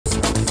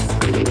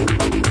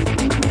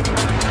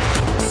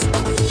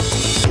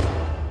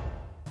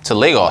to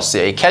Lagos,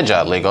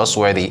 Ikeja, Lagos,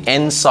 where the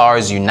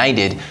ENDSARS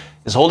United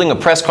is holding a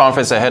press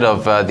conference ahead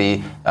of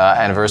the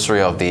anniversary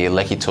of the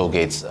Lekki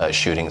Tollgate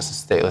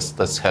shootings.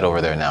 Let's head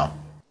over there now.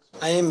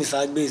 I am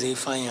Mr. Agbeze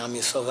Ifeanyi. I'm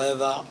a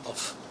survivor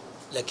of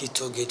Lekki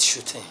Tollgate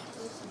shooting.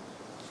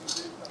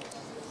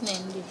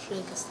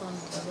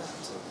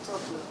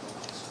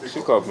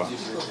 Pick up, man.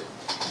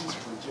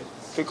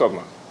 Pick up,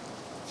 man.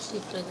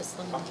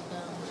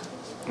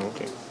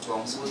 Okay.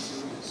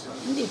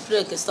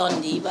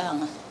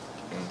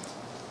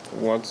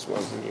 What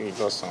was you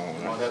lost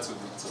someone? No, that's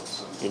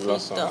Victor. You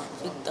lost someone.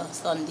 Victor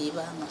Sunday.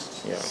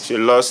 Yeah, she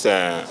lost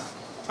her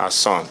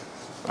son.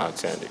 I'll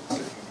tell you.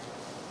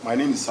 My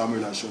name is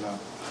Samuel Ashola.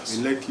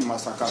 The Lekki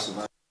massacre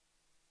survivor.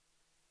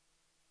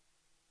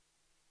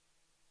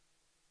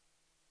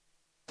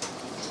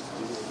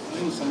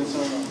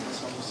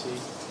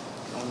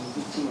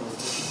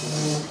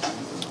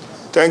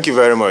 Thank you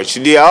very much.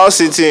 They are all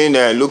sitting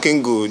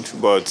looking good,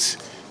 but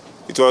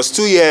it was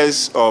 2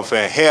 years of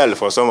hell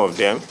for some of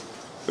them,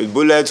 with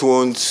bullet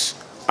wounds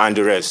and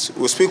the rest.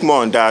 We'll speak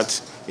more on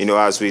that,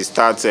 as we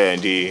start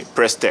the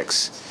press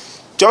text.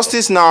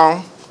 Justice now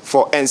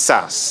for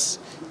ENDSARS.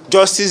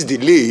 Justice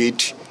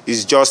delayed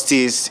is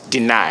justice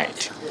denied.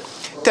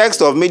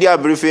 Text of media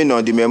briefing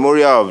on the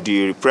memorial of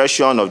the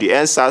repression of the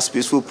ENDSARS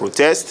peaceful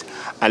protest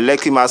and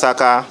Lekki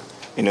massacre,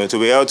 to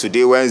be held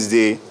today,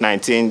 Wednesday,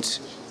 19th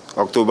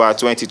October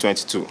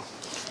 2022.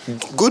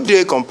 Good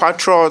day,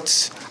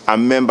 compatriots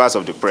and members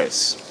of the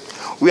press.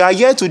 We are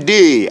here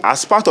today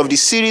as part of the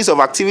series of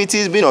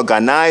activities being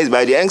organized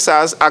by the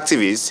ENDSARS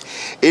activists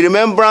in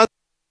remembrance of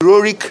the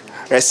heroic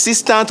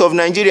resistance of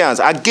Nigerians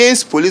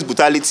against police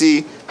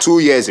brutality 2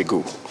 years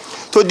ago,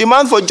 to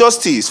demand for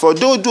justice for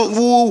those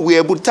who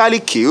were brutally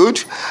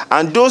killed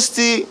and those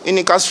still in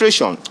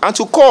incarceration, and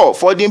to call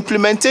for the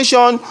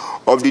implementation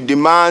of the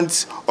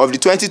demands of the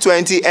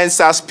 2020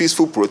 ENDSARS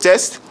peaceful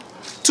protest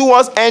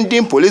towards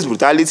ending police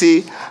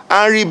brutality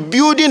and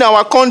rebuilding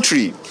our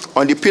country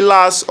on the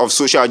pillars of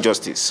social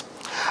justice.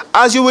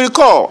 As you will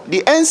recall,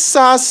 the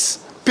ENDSARS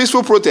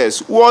peaceful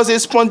protest was a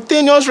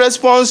spontaneous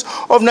response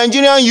of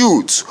Nigerian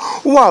youths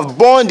who have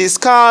borne the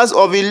scars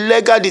of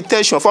illegal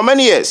detention for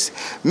many years,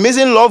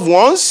 missing loved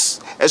ones,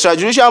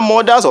 extrajudicial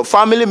murders of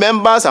family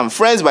members and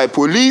friends by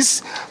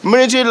police,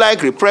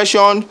 military-like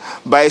repression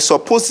by a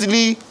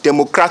supposedly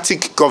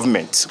democratic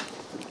government.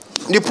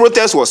 The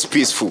protest was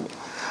peaceful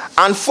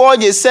and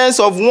forged a sense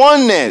of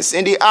oneness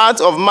in the hearts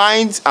of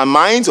minds of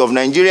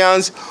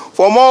Nigerians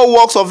from all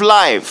walks of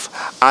life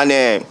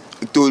and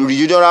to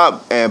regional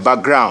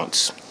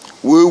backgrounds.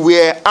 We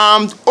were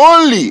armed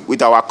only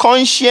with our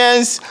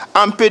conscience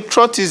and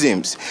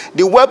patriotisms.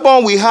 The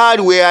weapon we had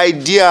were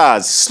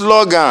ideas,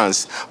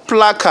 slogans,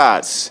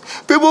 placards.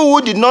 People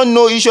who did not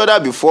know each other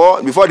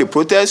before the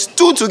protest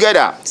stood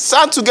together,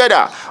 sat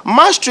together,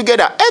 marched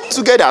together, ate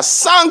together,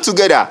 sang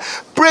together,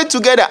 prayed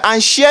together,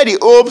 and shared the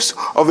hopes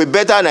of a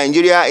better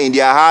Nigeria in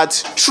their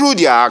hearts through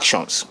their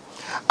actions.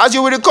 As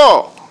you will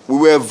recall, we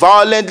were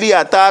violently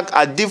attacked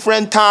at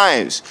different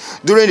times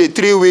during the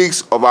 3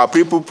 weeks of our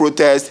people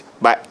protest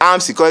by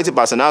armed security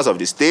personnel of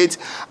the state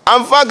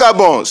and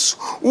vagabonds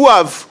who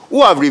have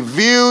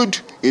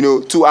revealed,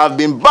 to have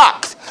been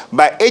backed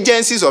by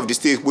agencies of the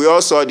state. We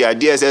all saw their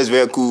DSS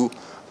vehicle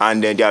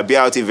and their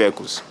BRT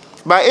vehicles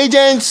by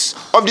agents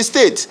of the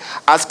state,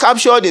 as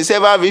captured in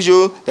several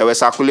videos that were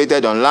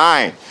circulated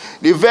online.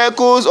 The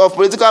vehicles of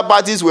political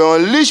parties were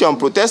unleashed on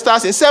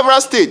protesters in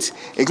several states,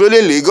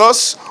 including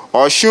Lagos,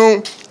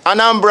 Osun,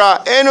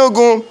 Anambra,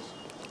 Enugu.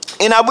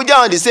 In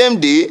Abuja, on the same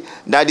day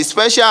that the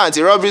special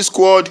anti-robbery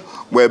squad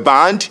were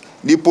banned,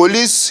 the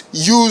police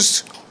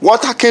used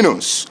water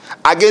cannons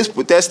against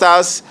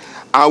protesters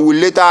and would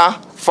later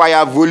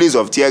fire volleys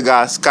of tear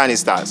gas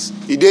canisters.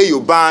 The day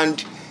you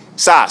banned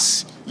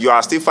SARS, you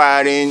are still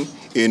firing,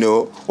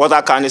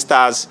 water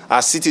canisters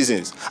as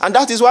citizens. And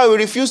that is why we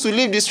refuse to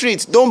leave the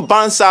streets. Don't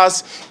ban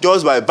SARS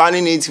just by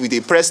banning it with a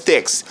press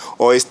text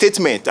or a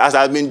statement, as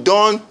has been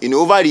done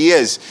over the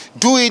years.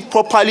 Do it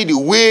properly, the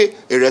way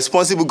a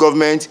responsible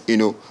government,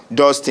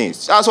 does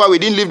things. That's why we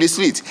didn't leave the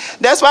streets.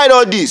 Despite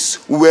all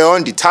this, we were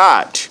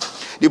undeterred.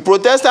 The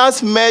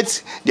protesters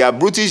met their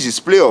brutish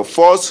display of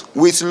force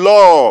with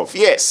love.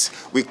 Yes,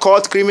 we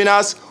caught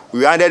criminals,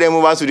 we handed them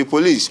over to the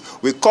police.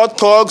 We caught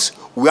thugs,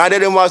 we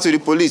handed them over to the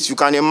police. You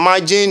can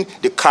imagine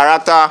the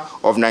character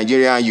of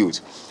Nigerian youth.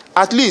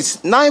 At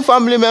least 9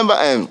 family members,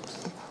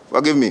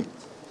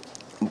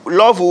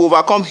 love will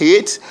overcome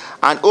hate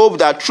and hope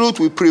that truth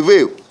will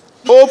prevail.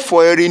 Hope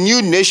for a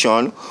renewed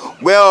nation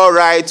where all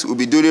rights will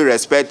be duly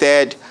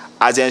respected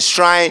as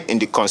enshrined in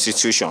the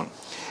Constitution.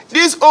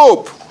 This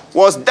hope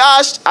was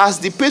dashed as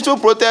the peaceful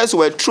protests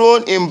were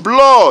thrown in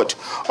blood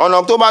on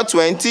October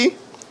 20,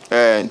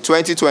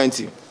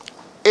 2020.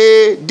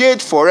 A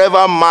date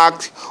forever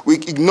marked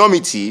with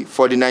ignominy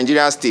for the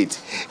Nigerian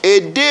state. A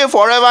day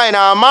forever in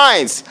our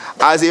minds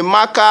as a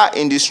marker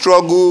in the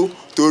struggle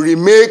to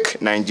remake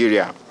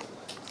Nigeria.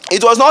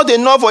 It was not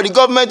enough for the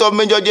government of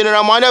Major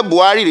General Muhammadu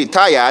Buhari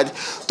retired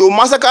to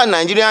massacre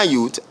Nigerian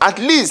youth. At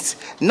least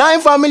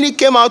 9 families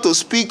came out to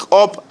speak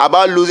up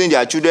about losing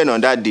their children on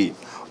that day.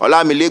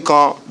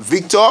 Olamilekan,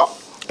 Victor,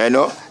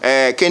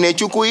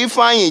 Kenechukwu,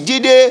 Ifeanyi,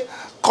 Jide,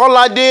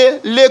 Kolade,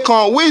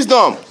 Lekan,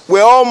 Wisdom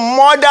were all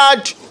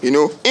murdered,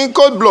 in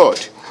cold blood.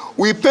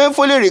 We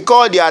painfully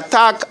recall the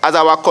attack as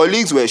our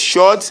colleagues were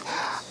shot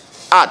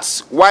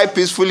at while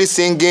peacefully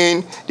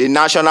singing the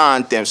national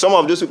anthem. Some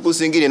of those people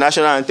singing the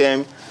national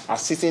anthem are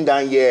sitting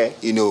down here,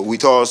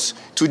 with us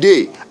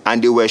today,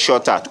 and they were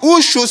shot at.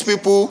 Who shoots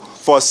people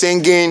for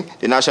singing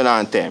the national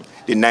anthem?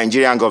 The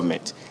Nigerian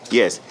government.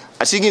 Yes.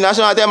 Singing the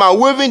national anthem and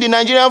waving the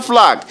Nigerian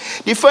flag.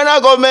 The federal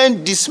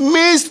government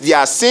dismissed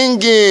their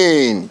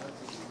singing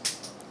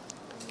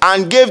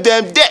and gave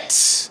them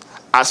deaths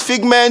as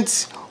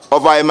figments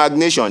of our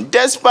imagination,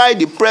 despite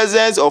the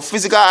presence of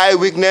physical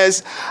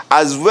eyewitness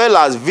as well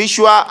as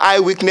visual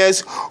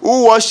eyewitness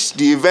who watched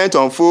the event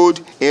unfold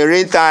in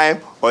real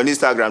time on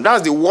Instagram.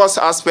 That's the worst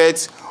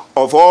aspect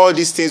of all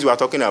these things we are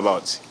talking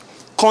about.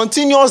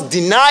 Continuous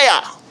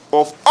denial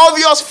of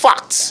obvious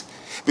facts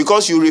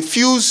because you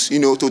refuse,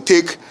 to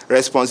take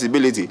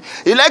responsibility.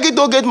 The Lekki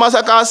Toll Gate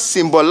massacre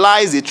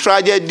symbolized the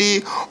tragedy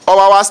of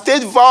our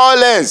state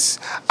violence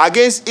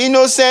against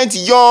innocent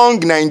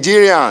young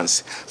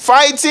Nigerians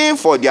fighting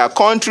for their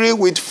country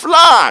with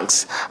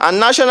flags and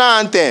national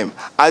anthem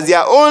as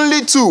their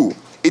only tool.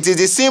 It is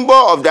the symbol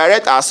of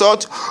direct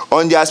assault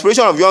on the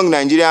aspiration of young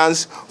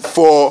Nigerians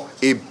for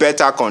a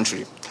better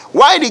country.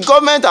 While the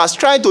government has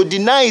tried to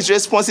deny its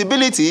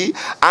responsibility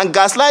and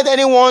gaslight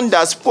anyone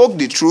that spoke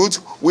the truth,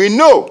 we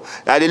know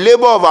that the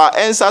labor of our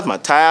ENDSARS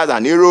martyrs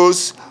and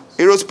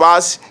heroes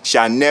past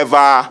shall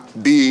never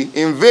be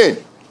in vain.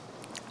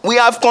 We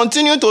have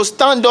continued to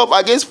stand up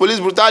against police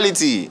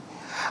brutality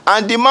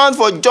and demand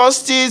for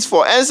justice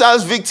for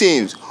ENDSARS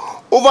victims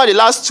over the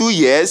last 2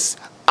 years,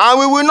 and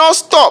we will not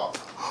stop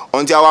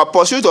until our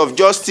pursuit of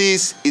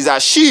justice is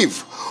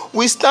achieved.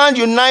 We stand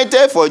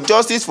united for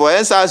justice for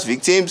ENDSARS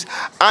victims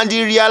and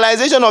the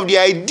realization of the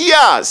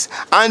ideas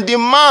and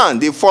demand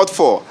they fought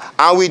for.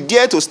 And we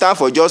dare to stand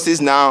for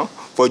justice now.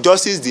 For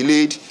justice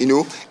delayed,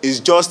 is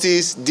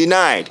justice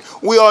denied.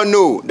 We all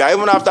know that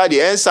even after the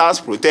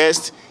ENDSARS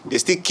protest, they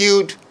still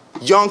killed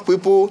young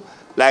people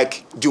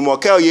like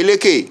Jumoke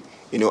Oyeleke,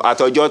 at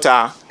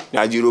Ojota,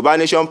 at the Yoruba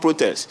Nation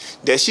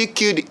protest. They still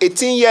killed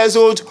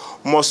 18-year-old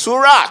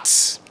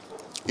Monsurat,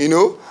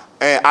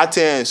 at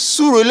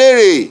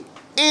Surulere,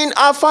 in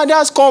our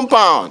father's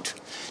compound.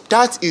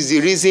 That is the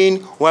reason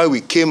why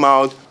we came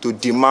out to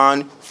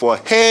demand for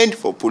end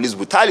for police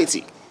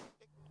brutality.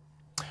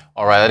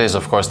 All right, that is,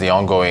 of course, the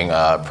ongoing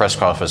press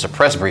conference, a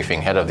press briefing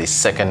ahead of the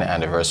 2nd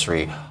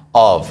anniversary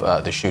of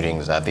the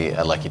shootings at the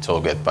Lekki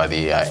Toll Gate by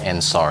the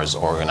ENDSARS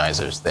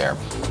organizers there.